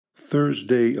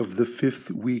Thursday of the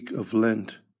 5th week of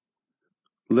Lent.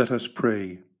 Let us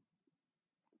pray.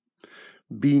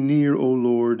 Be near, O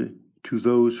Lord, to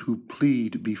those who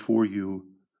plead before you,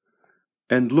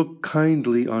 and look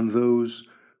kindly on those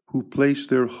who place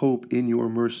their hope in your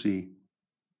mercy,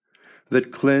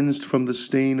 that cleansed from the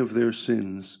stain of their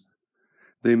sins,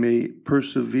 they may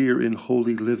persevere in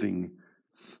holy living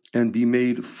and be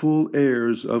made full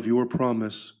heirs of your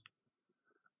promise.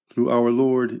 Through our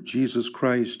Lord Jesus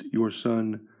Christ, your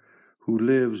Son, who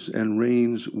lives and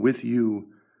reigns with you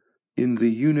in the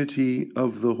unity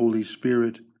of the Holy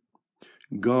Spirit,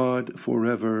 God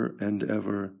forever and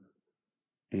ever.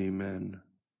 Amen.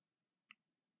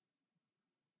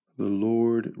 The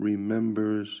Lord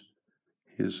remembers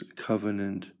his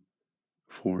covenant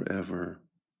forever.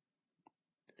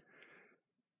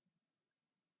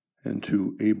 And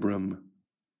to Abram,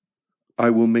 I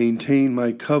will maintain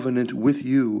my covenant with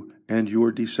you and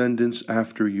your descendants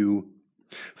after you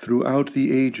throughout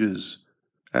the ages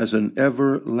as an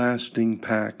everlasting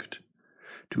pact,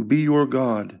 to be your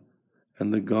God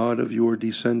and the God of your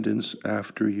descendants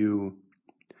after you.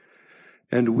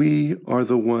 And we are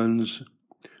the ones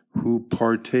who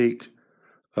partake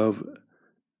of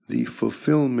the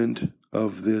fulfillment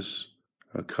of this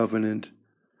covenant,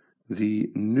 the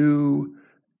new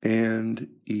and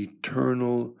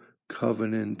eternal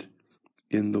covenant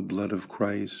in the blood of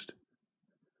Christ,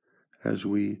 as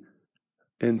we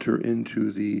enter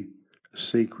into the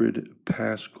sacred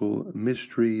paschal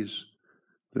mysteries,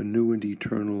 the new and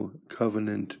eternal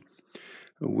covenant.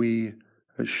 We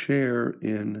share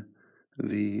in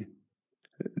the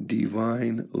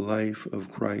divine life of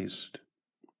Christ.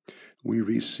 We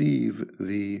receive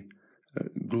the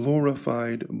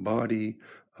glorified body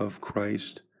of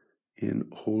Christ in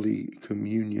Holy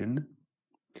Communion,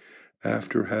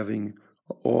 after having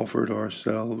offered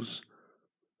ourselves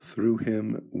through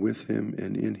him, with him,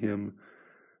 and in him,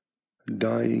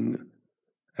 dying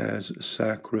as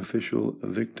sacrificial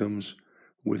victims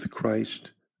with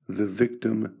Christ, the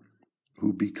victim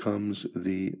who becomes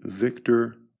the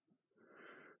victor.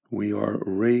 We are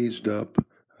raised up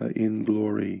in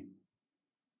glory.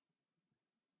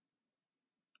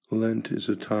 Lent is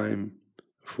a time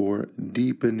for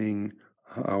deepening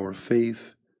our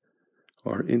faith,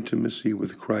 our intimacy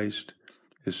with Christ,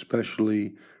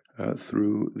 especially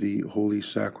through the holy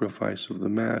sacrifice of the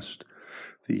Mass,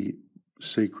 the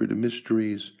sacred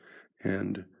mysteries,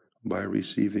 and by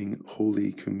receiving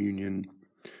Holy Communion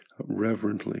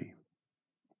reverently.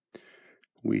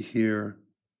 We hear,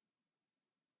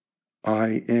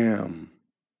 I am.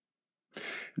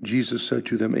 Jesus said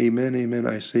to them, Amen, amen,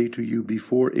 I say to you,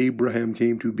 before Abraham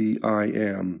came to be, I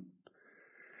am.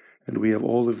 And we have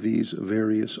all of these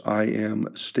various I am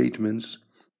statements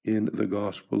in the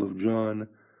Gospel of John.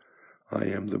 I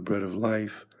am the bread of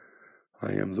life.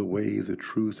 I am the way, the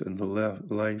truth, and the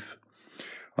life.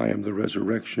 I am the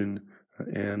resurrection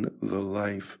and the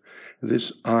life.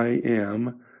 This I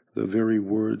am, the very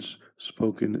words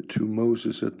spoken to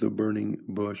Moses at the burning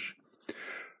bush.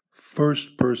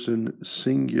 First person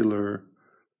singular,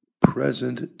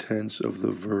 present tense of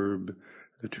the verb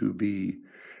to be.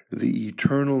 The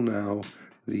eternal now,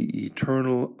 the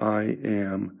eternal I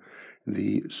am,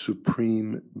 the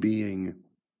supreme being.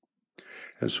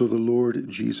 And so the Lord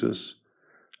Jesus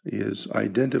is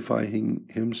identifying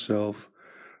himself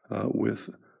with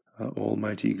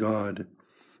Almighty God,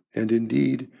 and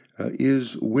indeed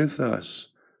is with us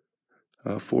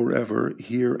forever,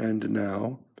 here and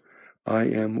now. I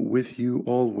am with you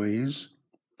always,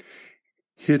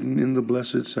 hidden in the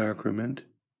Blessed Sacrament,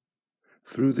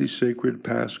 through the sacred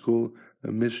paschal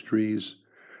mysteries,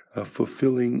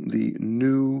 fulfilling the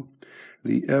new,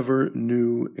 the ever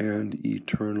new and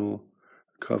eternal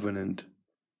covenant.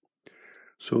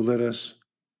 So let us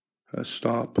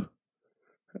stop,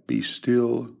 be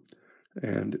still,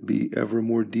 and be ever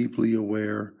more deeply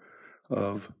aware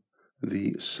of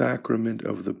the sacrament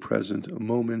of the present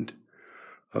moment,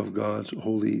 of God's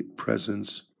holy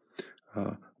presence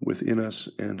within us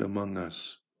and among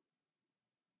us.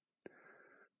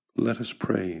 Let us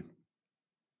pray.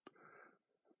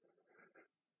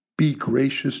 Be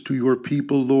gracious to your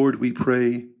people, Lord, we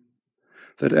pray,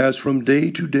 that as from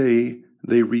day to day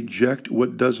they reject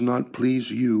what does not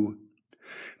please you,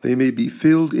 they may be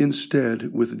filled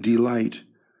instead with delight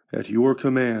at your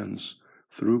commands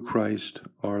through Christ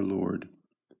our Lord.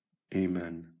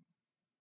 Amen.